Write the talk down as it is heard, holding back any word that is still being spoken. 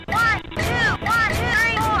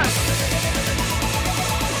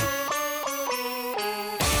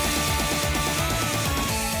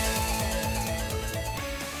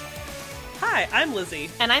I'm Lizzie.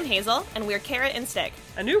 And I'm Hazel, and we're Carrot and Stick,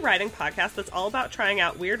 a new writing podcast that's all about trying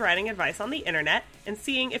out weird writing advice on the internet and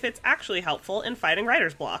seeing if it's actually helpful in fighting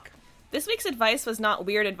writer's block. This week's advice was not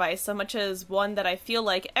weird advice so much as one that I feel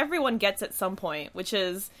like everyone gets at some point, which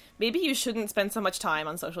is maybe you shouldn't spend so much time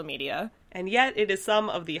on social media. And yet it is some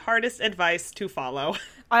of the hardest advice to follow.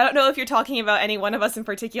 I don't know if you're talking about any one of us in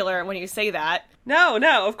particular when you say that. No,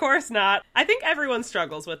 of course not. I think everyone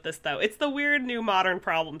struggles with this, though. It's the weird new modern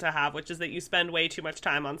problem to have, which is that you spend way too much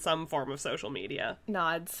time on some form of social media.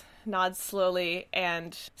 Nods slowly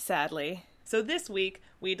and sadly. So this week,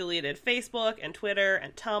 we deleted Facebook and Twitter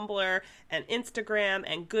and Tumblr and Instagram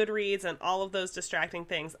and Goodreads and all of those distracting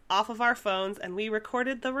things off of our phones, and we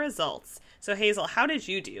recorded the results. So Hazel, how did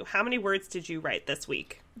you do? How many words did you write this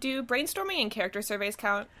week? Do brainstorming and character surveys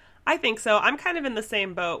count? I think so. I'm kind of in the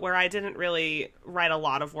same boat where I didn't really write a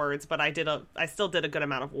lot of words, but I still did a good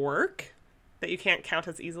amount of work that you can't count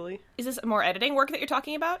as easily. Is this more editing work that you're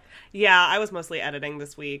talking about? Yeah, I was mostly editing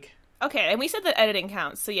this week. Okay, and we said that editing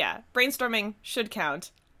counts, so yeah, brainstorming should count,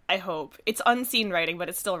 I hope. It's unseen writing, but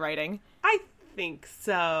it's still writing. I think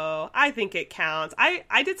so. I think it counts.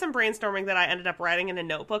 I did some brainstorming that I ended up writing in a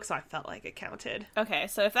notebook, so I felt like it counted. Okay,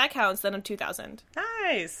 so if that counts, then I'm 2,000.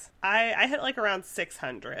 Nice. I hit like around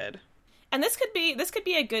 600. And this could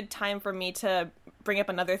be a good time for me to bring up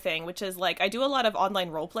another thing, which is like I do a lot of online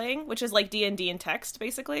role-playing, which is like D&D in text,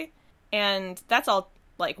 basically. And that's all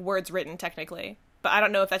like words written, technically. But I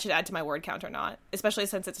don't know if that should add to my word count or not, especially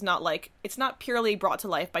since it's not purely brought to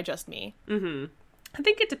life by just me. Mm-hmm. I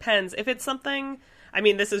think it depends. If it's something, I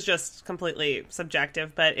mean, this is just completely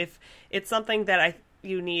subjective, but if it's something that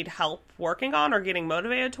you need help working on or getting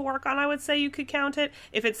motivated to work on, I would say you could count it.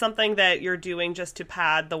 If it's something that you're doing just to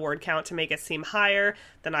pad the word count to make it seem higher,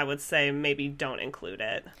 then I would say maybe don't include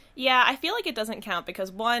it. Yeah, I feel like it doesn't count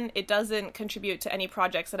because one, it doesn't contribute to any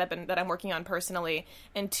projects that I'm working on personally,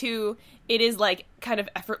 and two, it is like kind of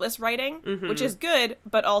effortless writing, which is good,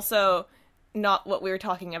 but also not what we were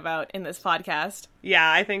talking about in this podcast.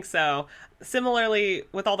 Yeah, I think so. Similarly,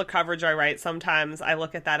 with all the coverage I write, sometimes I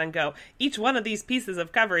look at that and go, each one of these pieces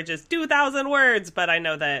of coverage is 2,000 words, but I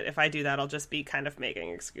know that if I do that, I'll just be kind of making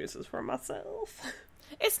excuses for myself.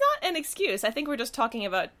 It's not an excuse. I think we're just talking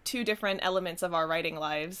about two different elements of our writing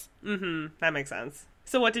lives. That makes sense.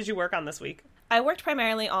 So what did you work on this week? I worked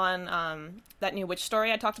primarily on that new witch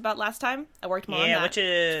story I talked about last time. I worked more on that. Yeah,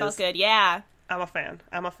 witches. It felt good, yeah. I'm a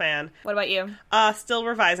fan. What about you? Still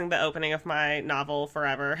revising the opening of my novel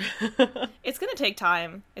Forever. It's gonna take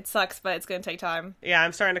time. It sucks, but it's gonna take time. Yeah,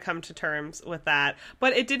 I'm starting to come to terms with that.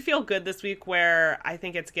 But it did feel good this week where I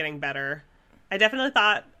think it's getting better. I definitely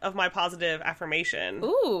thought of my positive affirmation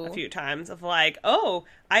a few times of like,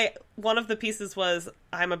 one of the pieces was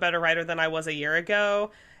I'm a better writer than I was a year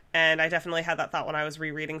ago. And I definitely had that thought when I was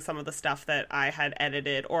rereading some of the stuff that I had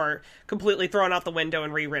edited or completely thrown out the window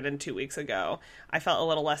and rewritten 2 weeks ago. I felt a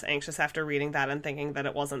little less anxious after reading that and thinking that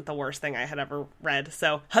it wasn't the worst thing I had ever read.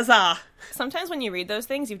 So, huzzah! Sometimes when you read those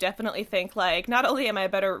things, you definitely think, like, not only am I a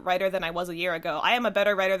better writer than I was a year ago, I am a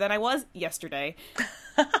better writer than I was yesterday.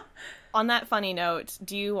 On that funny note,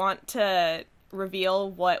 do you want to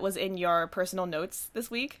reveal what was in your personal notes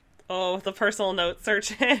this week? Oh, the personal note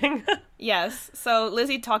searching. Yes. So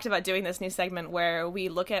Lizzie talked about doing this new segment where we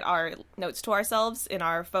look at our notes to ourselves in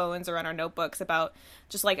our phones or in our notebooks about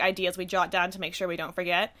just like ideas we jot down to make sure we don't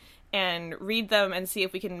forget and read them and see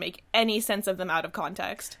if we can make any sense of them out of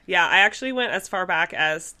context. Yeah, I actually went as far back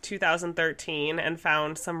as 2013 and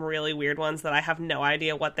found some really weird ones that I have no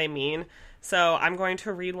idea what they mean. So I'm going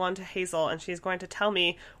to read one to Hazel and she's going to tell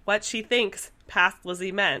me what she thinks Past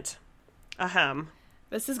Lizzie meant. Ahem.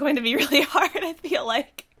 This is going to be really hard, I feel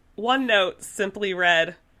like. One note simply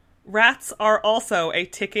read, rats are also a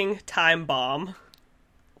ticking time bomb.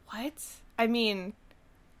 What? I mean,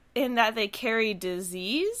 in that they carry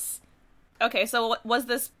disease? Okay, so was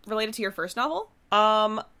this related to your first novel?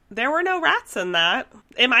 There were no rats in that.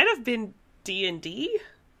 It might have been D&D.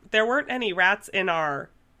 There weren't any rats in our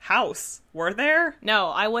house, were there? No,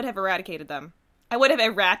 I would have eradicated them. I would have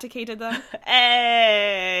eradicated them.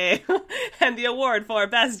 Hey! And the award for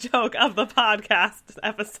best joke of the podcast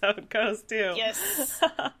episode goes to... Yes!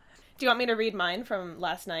 Do you want me to read mine from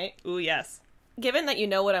last night? Ooh, yes. Given that you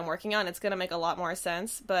know what I'm working on, it's going to make a lot more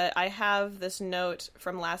sense, but I have this note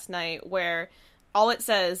from last night where all it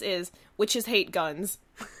says is, witches hate guns.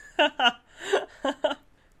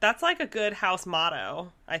 That's like a good house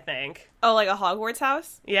motto, I think. Oh, like a Hogwarts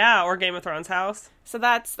house? Yeah, or Game of Thrones house. So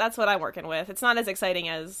that's what I'm working with. It's not as exciting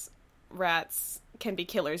as rats can be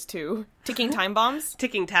killers too. Ticking time bombs?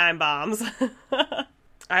 Ticking time bombs.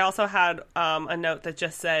 I also had a note that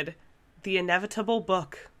just said, the inevitable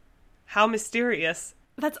book. How mysterious.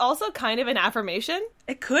 That's also kind of an affirmation.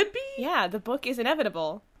 It could be. Yeah, the book is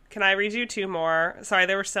inevitable. Can I read you 2 more? Sorry,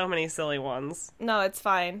 there were so many silly ones. No, it's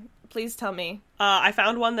fine. Please tell me. I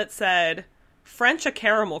found one that said, French a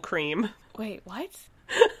caramel cream. Wait, what?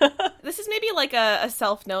 This is maybe like a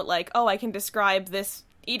self-note, like, oh, I can describe this,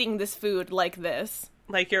 eating this food like this.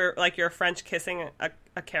 Like you're French kissing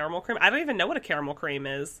a caramel cream? I don't even know what a caramel cream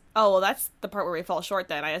is. Oh, well, that's the part where we fall short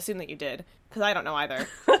then. I assume that you did, because I don't know either.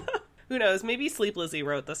 Who knows? Maybe Sleep Lizzie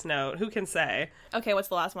wrote this note. Who can say? Okay, what's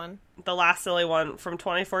the last one? The last silly one from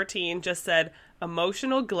 2014 just said,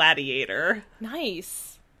 emotional gladiator.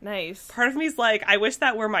 Nice. Nice. Part of me's like, I wish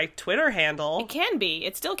that were my Twitter handle. It can be.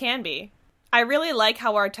 It still can be. I really like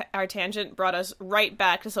how our tangent brought us right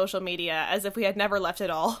back to social media, as if we had never left it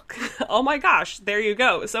all. Oh my gosh, there you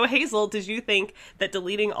go. So Hazel, did you think that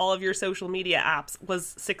deleting all of your social media apps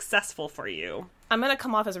was successful for you? I'm going to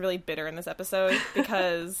come off as really bitter in this episode,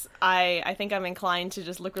 because I think I'm inclined to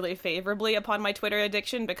just look really favorably upon my Twitter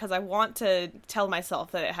addiction, because I want to tell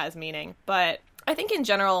myself that it has meaning. But I think in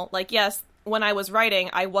general, like, yes, when I was writing,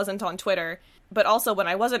 I wasn't on Twitter. But also, when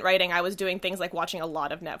I wasn't writing, I was doing things like watching a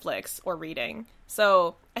lot of Netflix or reading.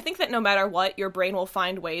 So I think that no matter what, your brain will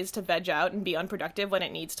find ways to veg out and be unproductive when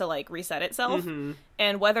it needs to, like, reset itself. Mm-hmm.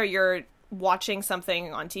 And whether you're watching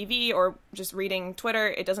something on TV or just reading Twitter,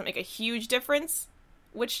 it doesn't make a huge difference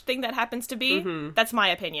which thing that happens to be. Mm-hmm. That's my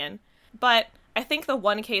opinion. But I think the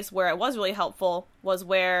one case where it was really helpful was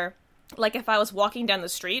where, like, if I was walking down the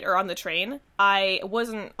street or on the train, I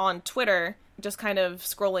wasn't on Twitter just kind of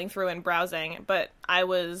scrolling through and browsing, but I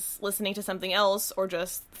was listening to something else or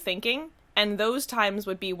just thinking. And those times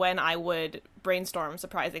would be when I would brainstorm,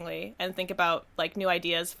 surprisingly, and think about, like, new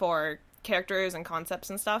ideas for characters and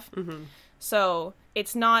concepts and stuff. Mm-hmm. So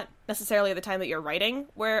it's not necessarily the time that you're writing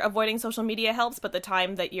where avoiding social media helps, but the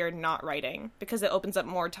time that you're not writing, because it opens up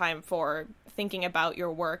more time for thinking about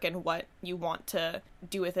your work and what you want to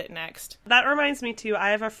do with it next. That reminds me too, I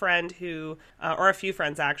have a friend who, or a few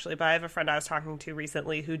friends actually, but I have a friend I was talking to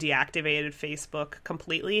recently who deactivated Facebook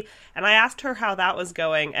completely, and I asked her how that was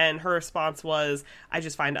going, and her response was, I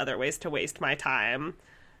just find other ways to waste my time.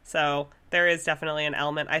 So there is definitely an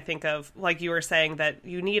element, I think, of, like you were saying, that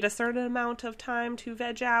you need a certain amount of time to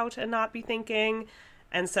veg out and not be thinking.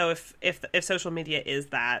 And so if social media is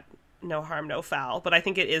that, no harm, no foul. But I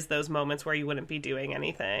think it is those moments where you wouldn't be doing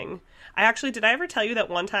anything. Did I ever tell you that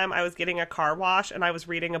one time I was getting a car wash and I was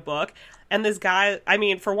reading a book, and this guy, I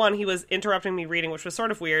mean, for one, he was interrupting me reading, which was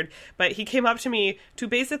sort of weird, but he came up to me to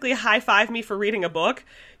basically high-five me for reading a book.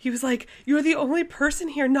 He was like, you're the only person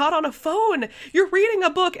here not on a phone. You're reading a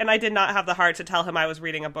book. And I did not have the heart to tell him I was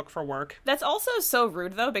reading a book for work. That's also so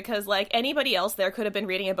rude, though, because, like, anybody else there could have been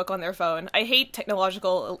reading a book on their phone. I hate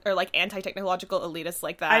technological or, like, anti-technological elitists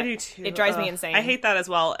like that. I do, too. It drives me insane. I hate that as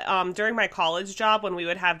well. During my college job, when we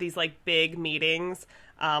would have these, like, big meetings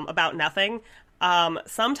about nothing,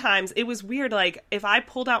 sometimes it was weird. Like, if I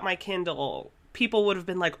pulled out my Kindle, people would have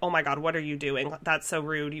been like, oh my God, what are you doing? That's so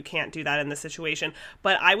rude. You can't do that in this situation.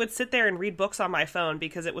 But I would sit there and read books on my phone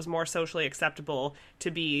because it was more socially acceptable to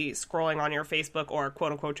be scrolling on your Facebook or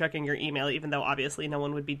quote unquote checking your email, even though obviously no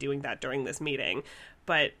one would be doing that during this meeting.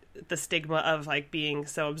 But the stigma of, like, being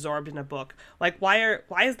so absorbed in a book, like, why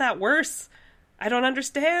is that worse? I don't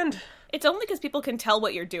understand. It's only because people can tell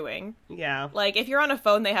what you're doing. Yeah. Like, if you're on a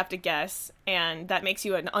phone, they have to guess, and that makes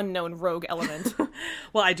you an unknown rogue element.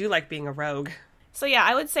 Well, I do like being a rogue. So yeah,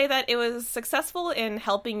 I would say that it was successful in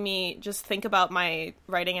helping me just think about my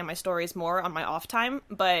writing and my stories more on my off time,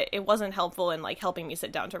 but it wasn't helpful in, like, helping me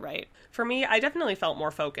sit down to write. For me, I definitely felt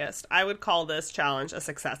more focused. I would call this challenge a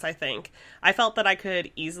success, I think. I felt that I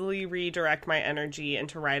could easily redirect my energy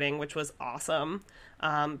into writing, which was awesome.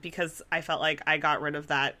 Because I felt like I got rid of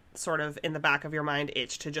that sort of in the back of your mind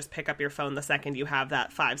itch to just pick up your phone the second you have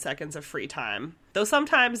that 5 seconds of free time. Though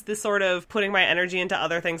sometimes this sort of putting my energy into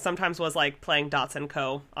other things sometimes was like playing Dots &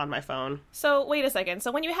 Co. on my phone. So wait a second.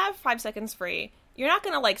 So when you have 5 seconds free, you're not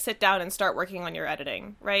going to, like, sit down and start working on your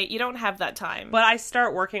editing, right? You don't have that time. But I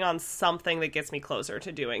start working on something that gets me closer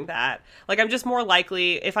to doing that. Like, I'm just more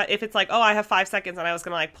likely, if it's like, oh, I have 5 seconds and I was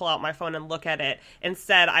going to, like, pull out my phone and look at it.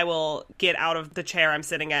 Instead, I will get out of the chair I'm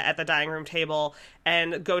sitting at the dining room table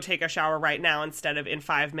and go take a shower right now instead of in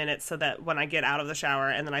 5 minutes, so that when I get out of the shower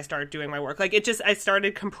and then I start doing my work, like, I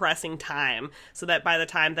started compressing time so that by the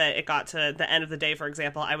time that it got to the end of the day, for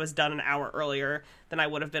example, I was done an hour earlier than I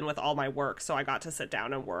would have been with all my work. So I got to sit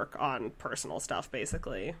down and work on personal stuff,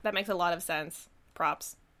 basically. That makes a lot of sense.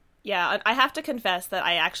 Props. Yeah, I have to confess that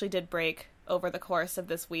I actually did break over the course of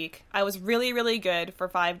this week. I was really, really good for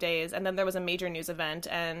 5 days, and then there was a major news event,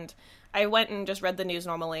 and I went and just read the news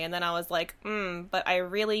normally, and then I was like, but I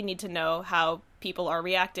really need to know how people are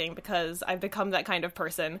reacting because I've become that kind of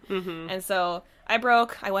person. Mm-hmm. And so I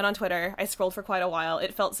went on Twitter, I scrolled for quite a while.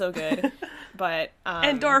 It felt so good. But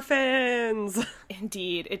endorphins!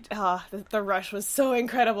 Indeed. The rush was so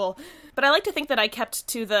incredible. But I like to think that I kept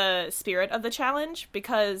to the spirit of the challenge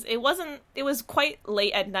because it was quite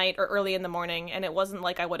late at night or early in the morning, and it wasn't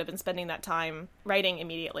like I would have been spending that time writing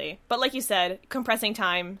immediately. But like you said, compressing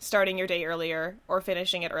time, starting your day earlier, or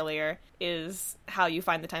finishing it earlier is how you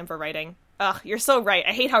find the time for writing. Ugh, you're so right.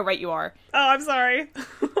 I hate how right you are. Oh, I'm sorry.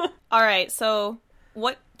 All right, so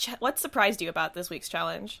what surprised you about this week's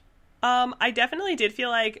challenge? I definitely did feel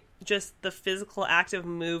like just the physical act of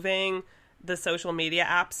moving the social media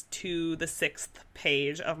apps to the 6th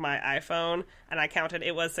page of my iPhone, and I counted,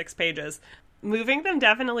 it was 6 pages. Moving them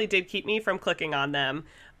definitely did keep me from clicking on them.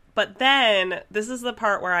 But then, this is the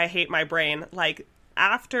part where I hate my brain. Like,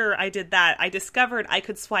 after I did that, I discovered I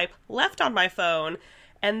could swipe left on my phone,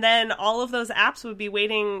 and then all of those apps would be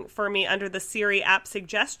waiting for me under the Siri app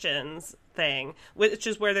suggestions thing, which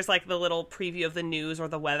is where there's like the little preview of the news or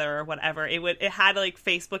the weather or whatever. It had like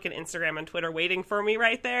Facebook and Instagram and Twitter waiting for me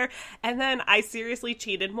right there. And then I seriously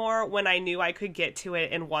cheated more when I knew I could get to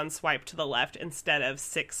it in one swipe to the left instead of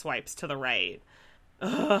 6 swipes to the right.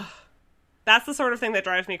 Ugh. That's the sort of thing that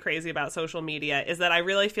drives me crazy about social media, is that I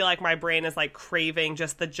really feel like my brain is like craving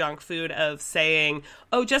just the junk food of saying,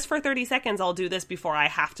 oh, just for 30 seconds, I'll do this before I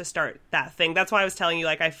have to start that thing. That's why I was telling you,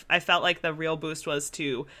 like, I felt like the real boost was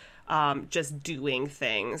to just doing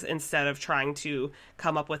things instead of trying to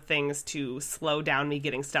come up with things to slow down me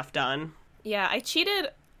getting stuff done. Yeah, I cheated,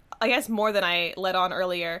 I guess, more than I let on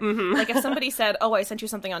earlier. Mm-hmm. Like, if somebody said, oh, I sent you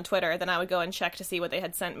something on Twitter, then I would go and check to see what they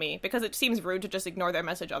had sent me, because it seems rude to just ignore their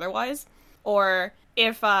message otherwise. Or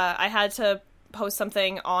if I had to post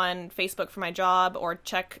something on Facebook for my job or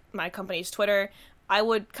check my company's Twitter, I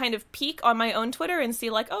would kind of peek on my own Twitter and see,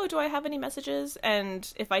 like, oh, do I have any messages?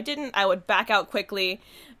 And if I didn't, I would back out quickly,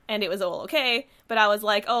 and it was all okay. But I was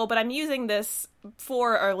like, oh, but I'm using this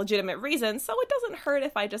for a legitimate reason, so it doesn't hurt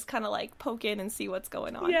if I just kind of, like, poke in and see what's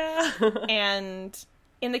going on. Yeah. And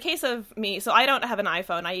in the case of me, so I don't have an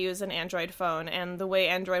iPhone, I use an Android phone, and the way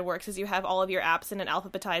Android works is you have all of your apps in an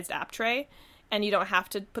alphabetized app tray, and you don't have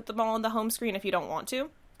to put them all on the home screen if you don't want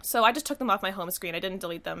to. So I just took them off my home screen. I didn't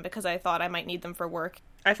delete them because I thought I might need them for work.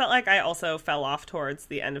 I felt like I also fell off towards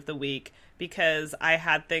the end of the week because I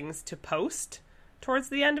had things to post towards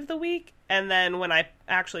the end of the week, and then when I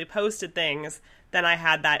actually posted things, then I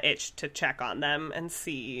had that itch to check on them and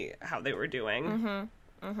see how they were doing.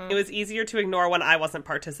 Mm-hmm. Mm-hmm. It was easier to ignore when I wasn't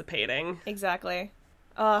participating. Exactly.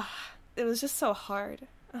 It was just so hard.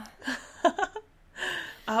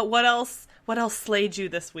 What else slayed you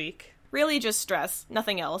this week? Really just stress.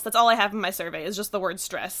 Nothing else. That's all I have in my survey is just the word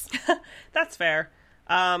stress. That's fair.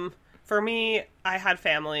 For me, I had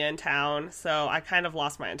family in town, so I kind of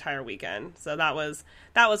lost my entire weekend. So that was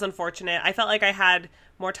unfortunate. I felt like I had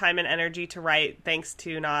more time and energy to write thanks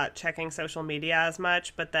to not checking social media as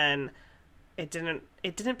much, but then it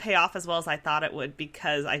didn't pay off as well as I thought it would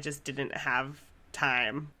because I just didn't have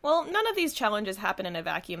time. Well, none of these challenges happen in a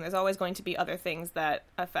vacuum. There's always going to be other things that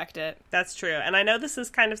affect it. That's true. And I know this is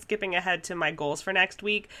kind of skipping ahead to my goals for next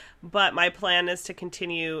week, but my plan is to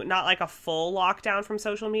continue not like a full lockdown from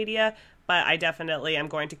social media, but I definitely am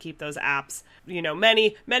going to keep those apps,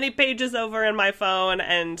 many, many pages over in my phone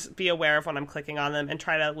and be aware of when I'm clicking on them and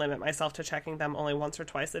try to limit myself to checking them only once or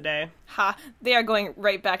twice a day. Ha! They are going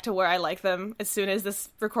right back to where I like them as soon as this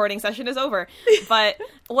recording session is over. But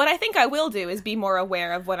what I think I will do is be more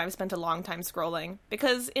aware of when I've spent a long time scrolling.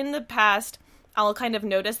 Because in the past, I'll kind of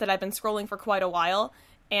notice that I've been scrolling for quite a while,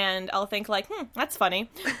 and I'll think like, that's funny.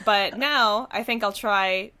 But now I think I'll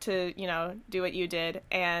try to, do what you did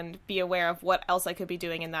and be aware of what else I could be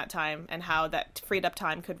doing in that time and how that freed up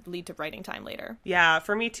time could lead to writing time later. Yeah,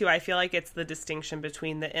 for me too. I feel like it's the distinction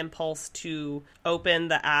between the impulse to open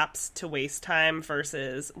the apps to waste time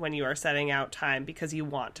versus when you are setting out time because you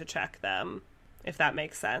want to check them. If that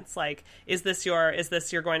makes sense. Like, is this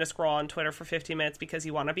you're going to scroll on Twitter for 15 minutes because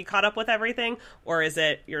you want to be caught up with everything? Or is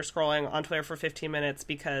it you're scrolling on Twitter for 15 minutes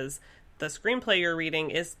because the screenplay you're reading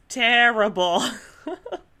is terrible?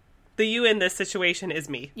 The you in this situation is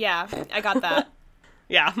me. Yeah, I got that.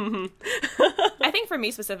 Yeah. I think for me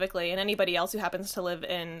specifically, and anybody else who happens to live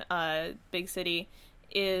in a big city,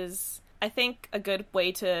 I think a good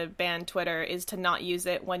way to ban Twitter is to not use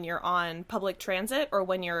it when you're on public transit or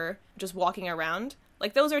when you're just walking around.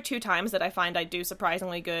 Like, those are 2 times that I find I do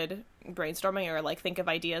surprisingly good brainstorming or, like, think of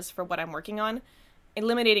ideas for what I'm working on.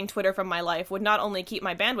 eliminating Twitter from my life would not only keep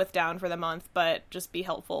my bandwidth down for the month, but just be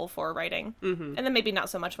helpful for writing. Mm-hmm. And then maybe not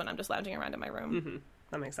so much when I'm just lounging around in my room. Mm-hmm.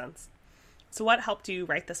 That makes sense. So what helped you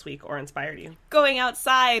write this week or inspired you? Going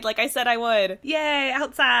outside, like I said I would. Yay,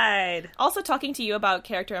 outside! Also talking to you about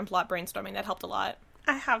character and plot brainstorming, that helped a lot.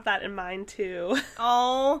 I have that in mind, too.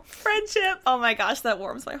 Oh. Friendship! Oh my gosh, that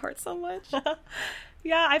warms my heart so much.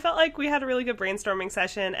 Yeah, I felt like we had a really good brainstorming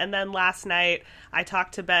session, and then last night I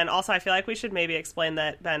talked to Ben. Also, I feel like we should maybe explain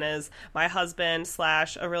that Ben is my husband /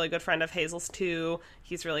 a really good friend of Hazel's, too.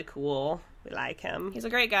 He's really cool. We like him. He's a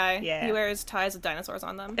great guy. Yeah. He wears ties with dinosaurs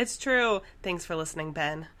on them. It's true. Thanks for listening,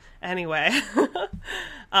 Ben. Anyway.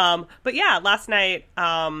 But yeah, last night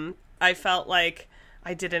I felt like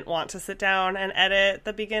I didn't want to sit down and edit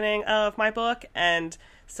the beginning of my book, and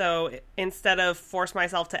so instead of force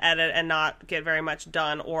myself to edit and not get very much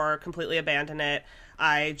done or completely abandon it,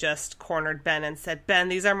 I just cornered Ben and said, Ben,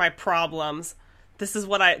 these are my problems. This is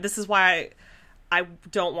why I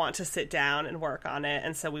don't want to sit down and work on it.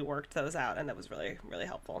 And so we worked those out, and that was really, really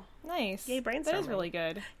helpful. Nice. Yay, brainstorming. That is really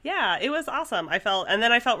good. Yeah, it was awesome. I felt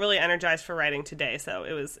really energized for writing today, so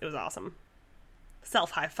it was awesome.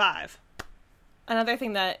 Self high five. Another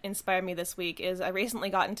thing that inspired me this week is I recently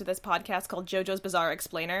got into this podcast called JoJo's Bizarre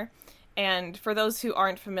Explainer. And for those who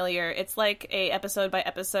aren't familiar, it's like a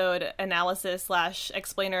episode-by-episode analysis /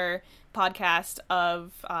 explainer podcast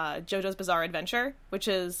of JoJo's Bizarre Adventure, which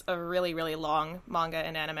is a really, really long manga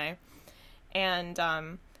and anime. And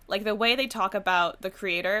like the way they talk about the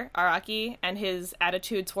creator, Araki, and his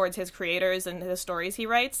attitude towards his creators and the stories he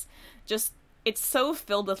writes, just it's so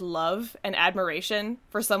filled with love and admiration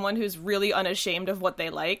for someone who's really unashamed of what they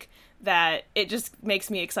like that it just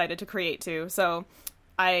makes me excited to create too. So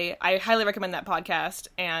I highly recommend that podcast.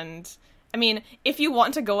 And I mean, if you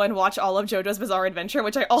want to go and watch all of JoJo's Bizarre Adventure,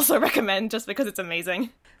 which I also recommend just because it's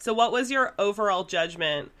amazing. So what was your overall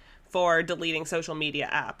judgment for deleting social media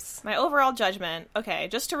apps? My overall judgment, okay,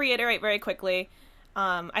 just to reiterate very quickly,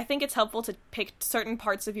 I think it's helpful to pick certain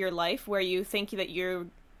parts of your life where you think that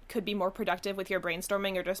you could be more productive with your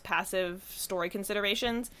brainstorming or just passive story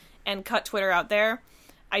considerations, and cut Twitter out there.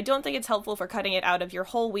 I don't think it's helpful for cutting it out of your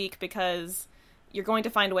whole week because you're going to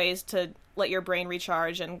find ways to let your brain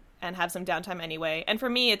recharge and have some downtime anyway. And for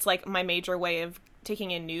me, it's like my major way of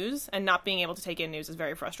taking in news, and not being able to take in news is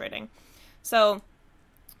very frustrating. So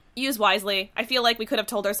use wisely. I feel like we could have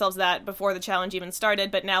told ourselves that before the challenge even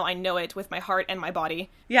started, but now I know it with my heart and my body.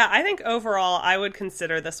 Yeah, I think overall I would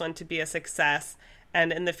consider this one to be a success.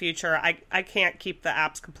 And in the future, I can't keep the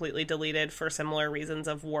apps completely deleted for similar reasons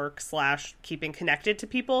of work / keeping connected to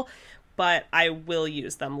people, but I will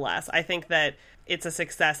use them less. I think that it's a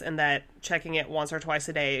success in that checking it once or twice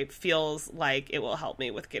a day feels like it will help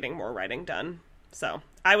me with getting more writing done. So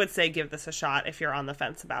I would say give this a shot if you're on the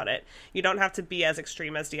fence about it. You don't have to be as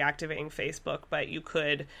extreme as deactivating Facebook, but you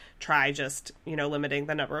could try just, limiting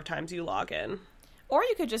the number of times you log in. Or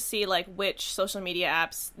you could just see, like, which social media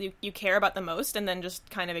apps you care about the most and then just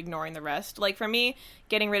kind of ignoring the rest. Like, for me,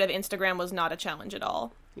 getting rid of Instagram was not a challenge at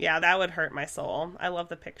all. Yeah, that would hurt my soul. I love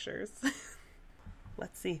the pictures.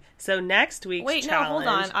 Let's see. So next week's challenge... Wait, no, hold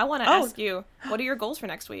on. I want to ask you, what are your goals for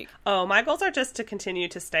next week? Oh, my goals are just to continue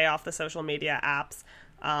to stay off the social media apps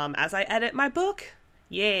as I edit my book.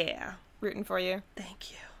 Yeah. Rooting for you. Thank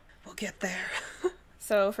you. We'll get there.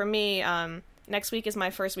 So for me... next week is my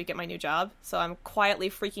first week at my new job, so I'm quietly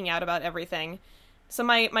freaking out about everything. So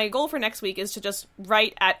my goal for next week is to just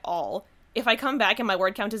write at all. If I come back and my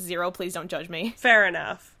word count is 0, please don't judge me. Fair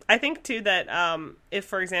enough. I think, too, that if,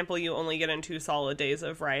 for example, you only get in 2 solid days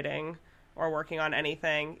of writing or working on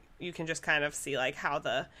anything, you can just kind of see, like,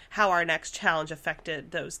 how our next challenge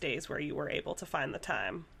affected those days where you were able to find the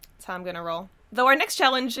time. That's how I'm gonna roll. Though our next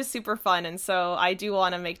challenge is super fun, and so I do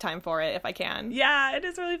want to make time for it if I can. Yeah, it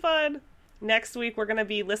is really fun. Next week, we're going to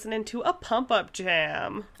be listening to a pump-up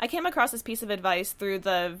jam. I came across this piece of advice through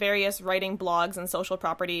the various writing blogs and social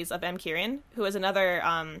properties of M. Kieran, who is another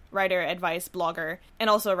writer, advice, blogger, and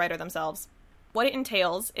also a writer themselves. What it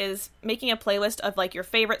entails is making a playlist of, like, your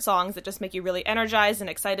favorite songs that just make you really energized and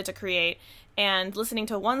excited to create, and listening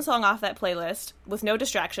to one song off that playlist with no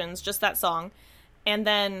distractions, just that song, and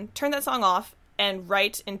then turn that song off and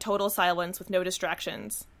write in total silence with no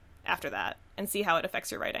distractions after that, and see how it affects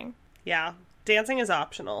your writing. Yeah, dancing is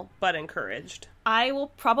optional, but encouraged. I will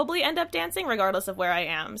probably end up dancing regardless of where I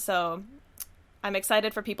am, so I'm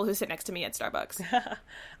excited for people who sit next to me at Starbucks.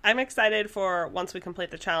 I'm excited for, once we complete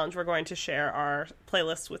the challenge, we're going to share our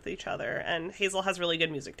playlists with each other, and Hazel has really good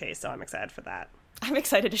music taste, so I'm excited for that. I'm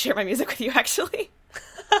excited to share my music with you, actually.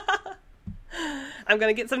 I'm going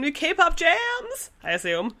to get some new K-pop jams, I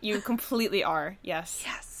assume. You completely are, yes.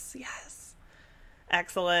 Yes.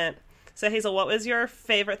 Excellent. So Hazel, what was your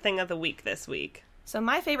favorite thing of the week this week? So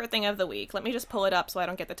my favorite thing of the week, let me just pull it up so I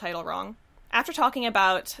don't get the title wrong. After talking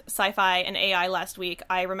about sci-fi and AI last week,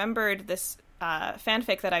 I remembered this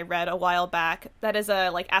fanfic that I read a while back that is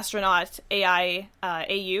a astronaut AI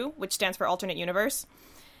AU, which stands for alternate universe.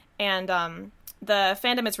 And the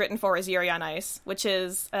fandom it's written for is Yuri on Ice, which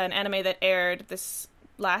is an anime that aired this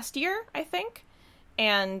last year, I think.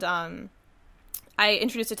 And I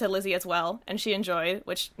introduced it to Lizzie as well, and she enjoyed,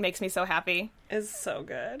 which makes me so happy. It's so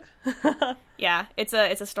good. Yeah, it's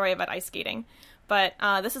a story about ice skating. But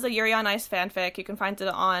this is a Yuri on Ice fanfic. You can find it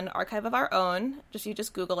on Archive of Our Own. You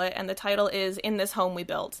just Google it, and the title is In This Home We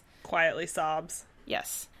Built. Quietly sobs.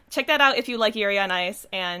 Yes. Check that out if you like Yuri on Ice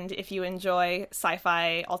and if you enjoy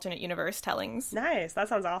sci-fi alternate universe tellings. Nice. That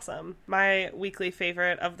sounds awesome. My weekly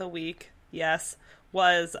favorite of the week, yes,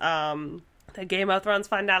 was the Game of Thrones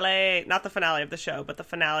finale. Not the finale of the show, but the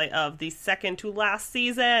finale of the second to last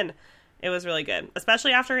season. It was really good,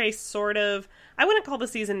 especially after a sort of, I wouldn't call the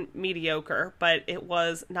season mediocre, but it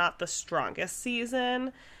was not the strongest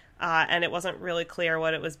season, and it wasn't really clear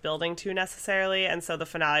what it was building to necessarily, and so the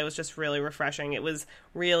finale was just really refreshing. It was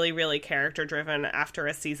really, really character-driven after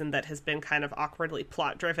a season that has been kind of awkwardly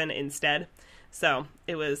plot-driven instead. So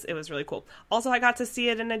it was really cool. Also, I got to see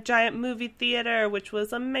it in a giant movie theater, which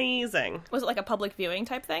was amazing. Was it like a public viewing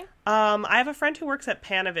type thing? I have a friend who works at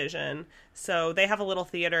Panavision, so they have a little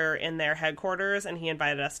theater in their headquarters, and he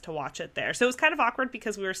invited us to watch it there. So it was kind of awkward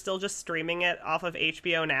because we were still just streaming it off of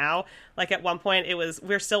HBO Now. Like at one point, we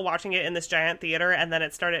were still watching it in this giant theater, and then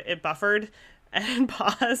it buffered and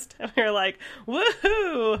paused, and we were like,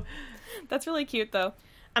 woohoo! That's really cute, though.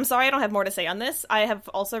 I'm sorry I don't have more to say on this. I have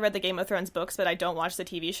also read the Game of Thrones books, but I don't watch the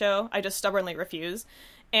TV show. I just stubbornly refuse.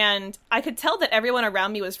 And I could tell that everyone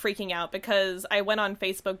around me was freaking out because I went on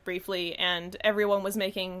Facebook briefly and everyone was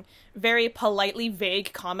making very politely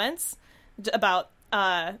vague comments about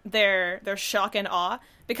their shock and awe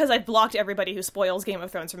because I blocked everybody who spoils Game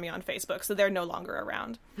of Thrones for me on Facebook, so they're no longer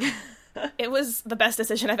around. It was the best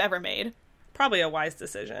decision I've ever made. Probably a wise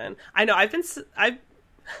decision. I know, I've been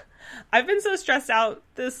so stressed out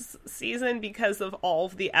this season because of all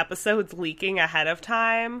of the episodes leaking ahead of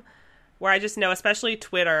time, where I just know, especially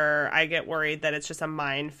Twitter, I get worried that it's just a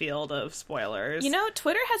minefield of spoilers. You know,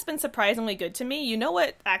 Twitter has been surprisingly good to me. You know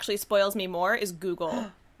what actually spoils me more is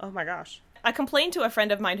Google. Oh my gosh. I complained to a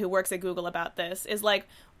friend of mine who works at Google about this, is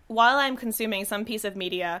while I'm consuming some piece of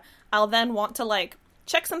media, I'll then want to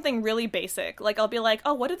check something really basic. I'll be like,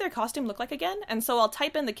 oh, what did their costume look like again? And so I'll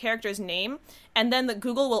type in the character's name, and then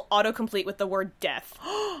Google will autocomplete with the word death.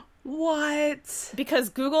 What? Because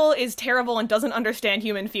Google is terrible and doesn't understand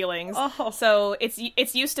human feelings. Oh. So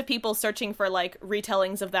it's used to people searching for,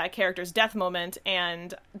 retellings of that character's death moment,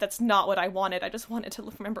 and that's not what I wanted. I just wanted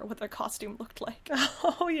to remember what their costume looked like.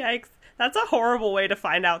 Oh, yikes. That's a horrible way to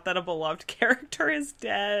find out that a beloved character is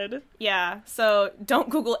dead. Yeah, so don't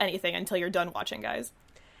Google anything until you're done watching, guys.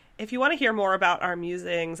 If you want to hear more about our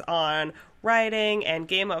musings on writing and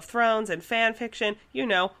Game of Thrones and fan fiction,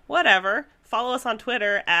 whatever, follow us on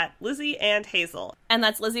Twitter at Lizzie and Hazel. And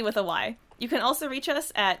that's Lizzie with a Y. You can also reach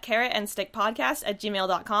us at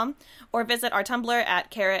carrotandstickpodcast@gmail.com or visit our Tumblr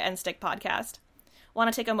at carrotandstickpodcast. Want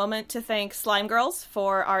to take a moment to thank Slime Girls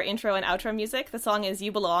for our intro and outro music. The song is You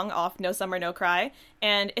Belong off No Summer, No Cry.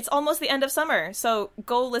 And it's almost the end of summer, so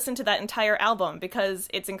go listen to that entire album because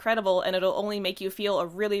it's incredible and it'll only make you feel a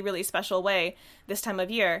really, really special way this time of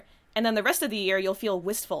year. And then the rest of the year, you'll feel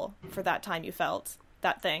wistful for that time you felt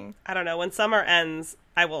that thing. I don't know. When summer ends,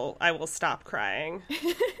 I will stop crying.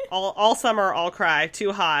 all summer, I'll cry.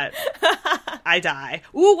 Too hot. I die.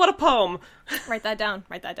 Ooh, what a poem. Write that down.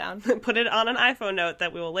 Put it on an iPhone note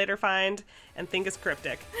that we will later find and think is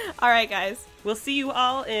cryptic. All right, guys. We'll see you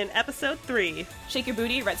all in episode 3. Shake your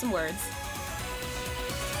booty, write some words.